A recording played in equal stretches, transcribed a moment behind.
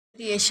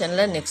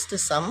Creationல next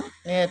sum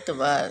நேத்து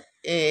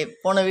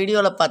போன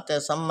வீடியோல பார்த்த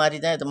சம் மாதிரி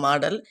தான் இது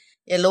model.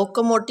 A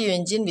locomotive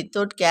engine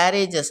without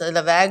carriages,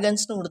 அதில்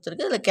வேகன்ஸ்னு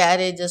கொடுத்துருக்கு, அதில்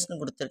கேரேஜஸ்னு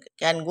கொடுத்துருக்கு,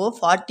 can go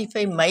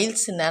 45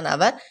 miles in an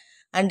hour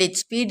and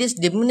its speed is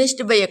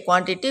diminished by a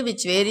quantity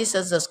which varies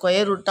as the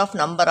square root of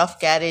number of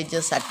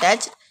carriages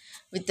attached.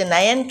 With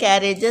 9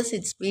 carriages,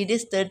 its speed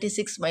is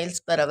 36 miles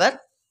per hour.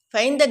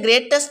 Find the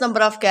greatest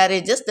number of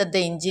carriages that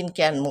the engine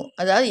can move.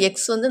 அதாவது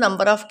x வந்து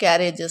number of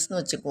carriagesனு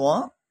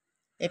வச்சுக்குவோம்.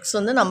 x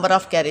வந்து number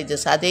of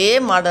carriages, அதே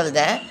model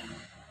தான்.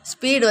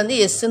 Speed வந்து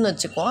எஸ்ன்னு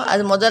வச்சுக்குவோம்.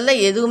 அது முதல்ல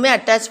எதுவுமே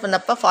அட்டாச்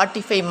பண்ணப்போ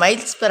 45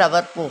 miles per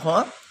hour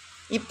போகும்.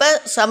 இப்போ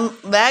சம்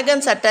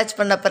வேகன்ஸ் அட்டாச்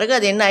பண்ண பிறகு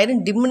அது என்ன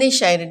ஆயிரும்,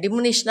 டிமினிஷ் ஆயிரும்.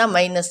 டிமினிஷ்னா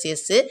மைனஸ்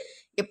எஸ்ஸு.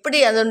 எப்படி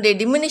அதனுடைய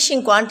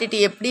டிமினிஷிங்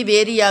குவான்டிட்டி எப்படி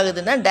வேரி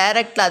ஆகுதுன்னா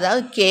டைரக்டில்,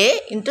 அதாவது K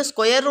into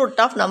square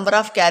root of number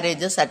of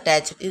carriages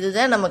attach.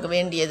 இதுதான் நமக்கு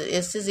வேண்டியது.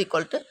 S is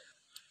equal to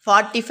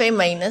 45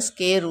 minus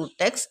k root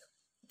x.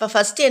 இப்போ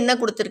ஃபஸ்ட்டு என்ன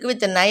கொடுத்துருக்கு,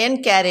 with 9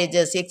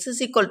 carriages, X is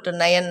equal to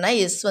 9னா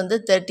S வந்து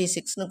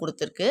 36னு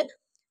கொடுத்துருக்கு.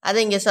 அதை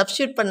இங்கே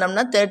சப்ஸ்டியூட்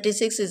பண்ணோம்னா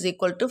 36 is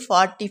equal to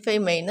 45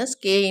 minus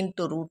K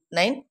into root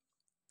 9.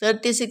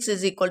 36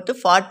 is equal to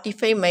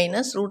 45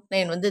 minus root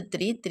 9 வந்து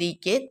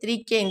 3k.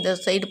 3k இந்த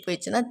சைடு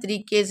போயிடுச்சுன்னா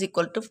 3k is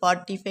equal to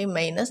 45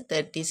 minus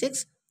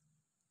 36.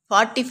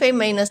 45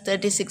 minus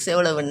 36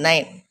 எவ்வளவு,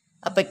 9.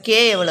 அப்போ கே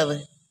எவ்வளவு,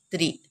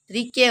 3.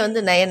 3k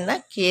வந்து 9னா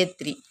கே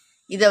 3.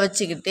 இதை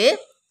வச்சுக்கிட்டு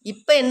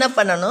இப்போ என்ன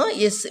பண்ணணும்,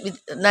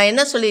 நான்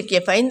என்ன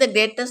சொல்லியிருக்கேன், find the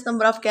greatest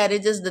number of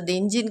carriages the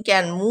engine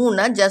can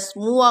மூவ்னா just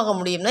move ஆக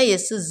முடியும்னா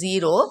எஸ்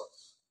 0,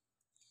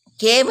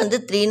 கே வந்து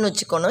 3ன்னு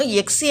வச்சுக்கணும்,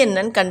 எக்ஸ்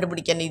என்னன்னு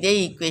கண்டுபிடிக்கணும் இதே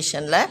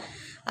ஈக்குவேஷனில்.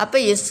 அப்போ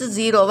S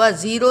 0வா,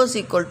 0 is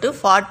equal to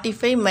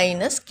 45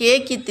 minus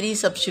cake 3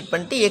 substitute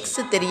பண்ணிட்டு எக்ஸ்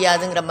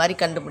தெரியாதுங்கிற மாதிரி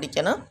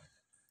கண்டுபிடிக்கணும்.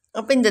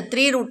 அப்போ இந்த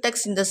 3 root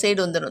x இந்த சைடு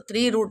வந்துடும்.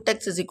 3 root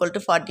x is equal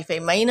to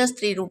 45 minus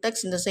 3 root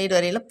x இந்த சைடு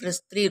வரையில்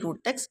ப்ளஸ் 3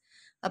 root x.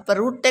 அப்போ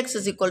root X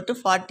is equal to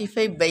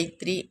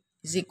 45/3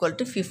 is equal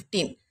to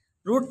 15.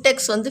 Root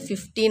X வந்து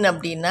 15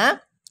 அப்படின்னா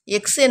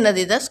எக்ஸ் என்னது,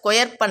 இதை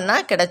ஸ்கொயர்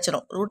பண்ணால்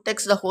கிடச்சிரும். ரூட்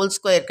எக்ஸில் ஹோல்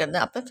ஸ்கொயர் கிடந்து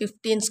அப்போ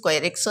 15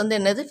 ஸ்கொயர். எக்ஸ் வந்து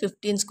என்னது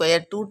 15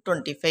 ஸ்கொயர்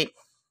 225.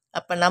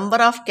 அப்போ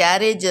நம்பர் ஆஃப்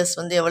கேரேஜஸ்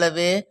வந்து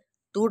எவ்வளவு,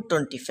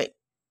 225.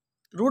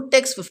 ரூட்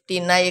எக்ஸ்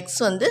 15னா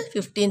எக்ஸ் வந்து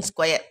 15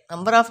 ஸ்கொயர்.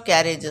 நம்பர் ஆஃப்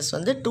கேரேஜஸ்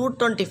வந்து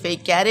 225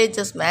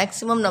 carriages,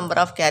 maximum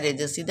number of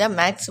carriages. இதான்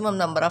maximum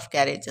number of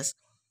carriages.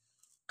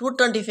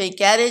 225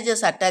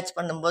 carriages attach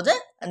பண்ணும்போது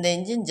அந்த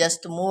என்ஜின்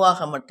ஜஸ்ட் மூவ்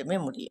ஆக மட்டுமே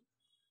முடியும்.